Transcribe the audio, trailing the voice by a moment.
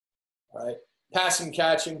all right? Passing,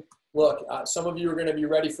 catching. Look, some of you are going to be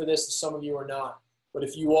ready for this, and some of you are not. But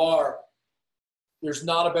if you are, there's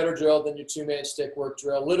not a better drill than your two-man stick work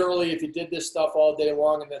drill. Literally, if you did this stuff all day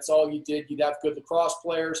long and that's all you did, you'd have good lacrosse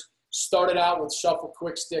players. Started out with shuffle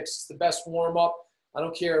quick sticks. It's the best warm-up. I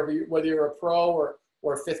don't care whether you're a pro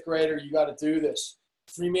or a fifth grader, you got to do this.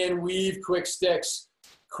 Three-man weave, quick sticks.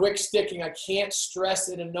 Quick sticking, I can't stress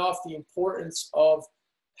it enough, the importance of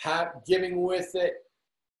giving with it,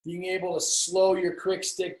 being able to slow your quick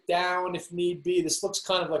stick down if need be. This looks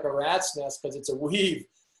kind of like a rat's nest because it's a weave,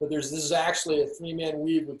 but this is actually a three-man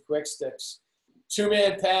weave with quick sticks.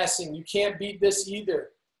 Two-man passing, you can't beat this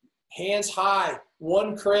either. Hands high,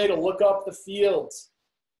 one cradle, look up the field,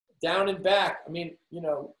 down and back. I mean, you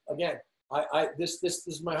know, again, this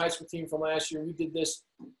is my high school team from last year. We did this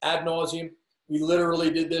ad nauseum. We literally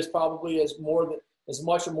did this probably as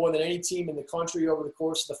much or more than any team in the country over the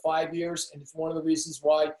course of the 5 years, and it's one of the reasons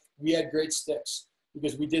why we had great sticks,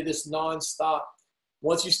 because we did this nonstop.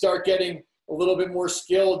 Once you start getting a little bit more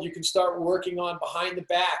skilled, you can start working on behind the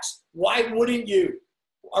backs. Why wouldn't you?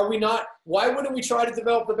 Why wouldn't we try to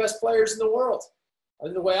develop the best players in the world? I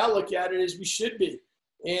mean, the way I look at it is we should be.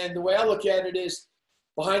 And the way I look at it is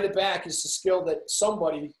behind the back is the skill that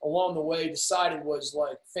somebody along the way decided was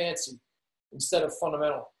like fancy instead of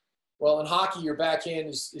fundamental. Well, in hockey, your backhand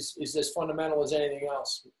is as fundamental as anything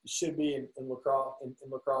else. It should be in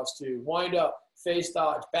lacrosse too. Wind up, face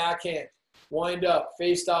dodge, backhand. Wind up,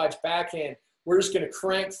 face dodge, backhand. We're just going to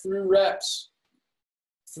crank through reps.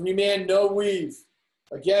 Three-man, no weave.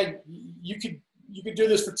 Again, you could do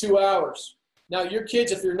this for 2 hours. Now, your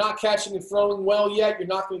kids, if you're not catching and throwing well yet, you're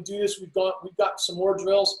not going to do this. We've got some more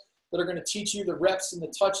drills that are going to teach you the reps and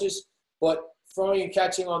the touches, but throwing and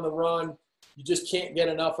catching on the run, you just can't get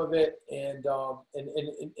enough of it. And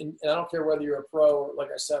I don't care whether you're a pro or, like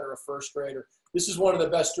I said, or a first grader. This is one of the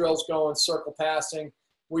best drills going, circle passing,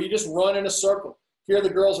 where you just run in a circle. Here the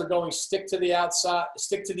girls are going stick to the outside,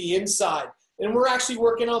 stick to the inside. And we're actually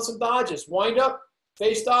working on some dodges. Wind up,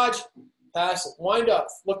 face dodge, pass it. Wind up,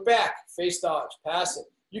 look back, face dodge, pass it.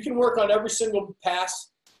 You can work on every single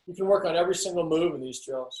pass. You can work on every single move in these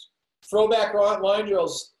drills. Throwback line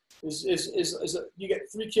drills is you get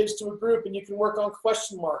 3 kids to a group and you can work on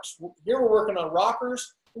question marks. Here we're working on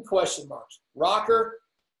rockers and question marks. Rocker,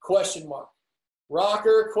 question mark.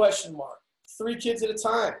 Rocker, question mark. 3 kids at a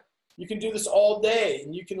time. You can do this all day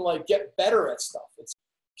and you can like get better at stuff. It's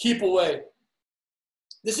keep away.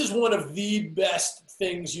 This is one of the best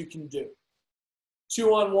things you can do.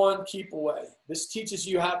 2-on-1, keep away. This teaches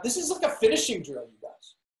you how, this is like a finishing drill, you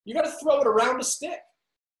guys. You got to throw it around a stick.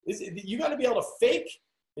 You got to be able to fake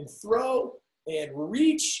and throw and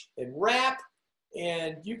reach and wrap.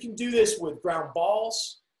 And you can do this with ground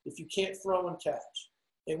balls if you can't throw and catch.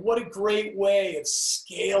 And what a great way of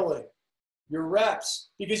scaling your reps,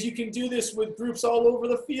 because you can do this with groups all over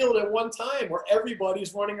the field at one time where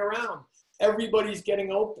everybody's running around. Everybody's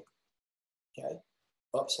getting open. Okay.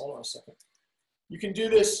 Oops, hold on a second. You can do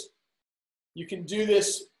this. You can do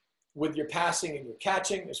this with your passing and your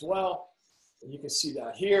catching as well. And you can see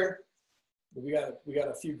that here. We got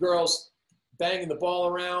a few girls banging the ball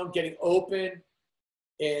around, getting open,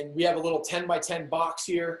 and we have a little 10-by-10 box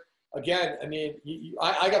here. Again, I mean,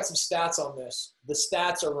 I got some stats on this. The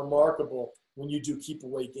stats are remarkable when you do keep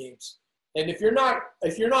away games. And if you're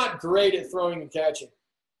not great at throwing and catching,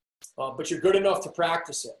 but you're good enough to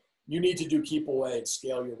practice it, you need to do keep away and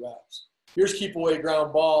scale your reps. Here's keep away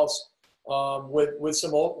ground balls with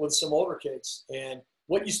some older kids. And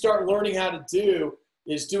what you start learning how to do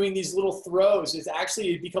is doing these little throws.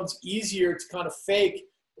 It becomes easier to kind of fake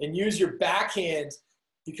and use your backhand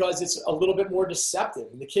because it's a little bit more deceptive.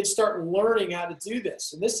 And the kids start learning how to do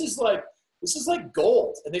this. And this is like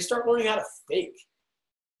gold. And they start learning how to fake.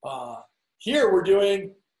 Here we're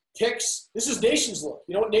doing picks. This is Nations look.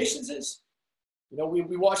 You know what Nations is? You know,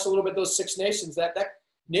 we watched a little bit those 6 Nations. That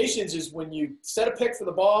Nations is when you set a pick for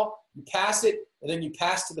the ball, you pass it, and then you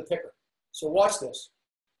pass to the picker. So watch this.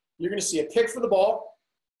 You're going to see a pick for the ball.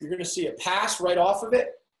 You're going to see a pass right off of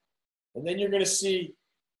it. And then you're going to see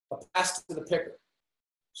a pass to the picker.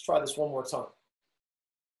 Let's try this one more time.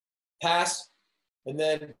 Pass, and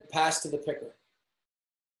then pass to the picker.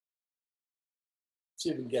 See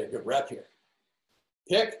if we can get a good rep here.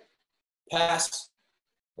 Pick, pass,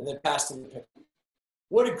 and then pass to the picker.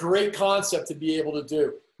 What a great concept to be able to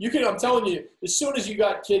do. I'm telling you, as soon as you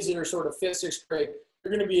got kids that are sort of 5th, 6th grade,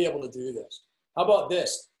 you're going to be able to do this. How about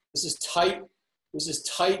this? This is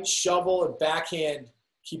tight shovel and backhand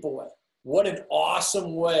keep away. What an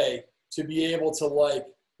awesome way to be able to like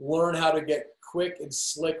learn how to get quick and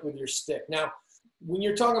slick with your stick. Now, when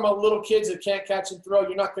you're talking about little kids that can't catch and throw,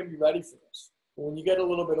 you're not going to be ready for this. But when you get a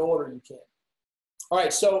little bit older, you can. All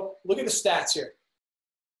right, so look at the stats here.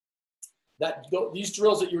 These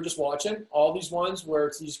drills that you were just watching, all these ones where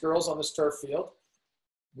it's these girls on this turf field,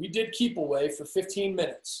 we did keep away for 15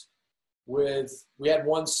 minutes we had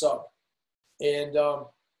one sub. And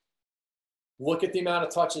look at the amount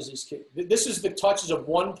of touches these kids. This is the touches of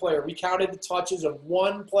one player. We counted the touches of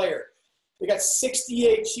one player. They got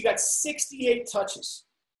 68. She got 68 touches,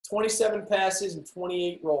 27 passes, and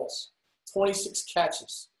 28 rolls, 26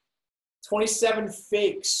 catches, 27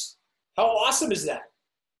 fakes. How awesome is that?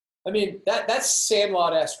 I mean, that's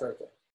Sandlot-esque right there.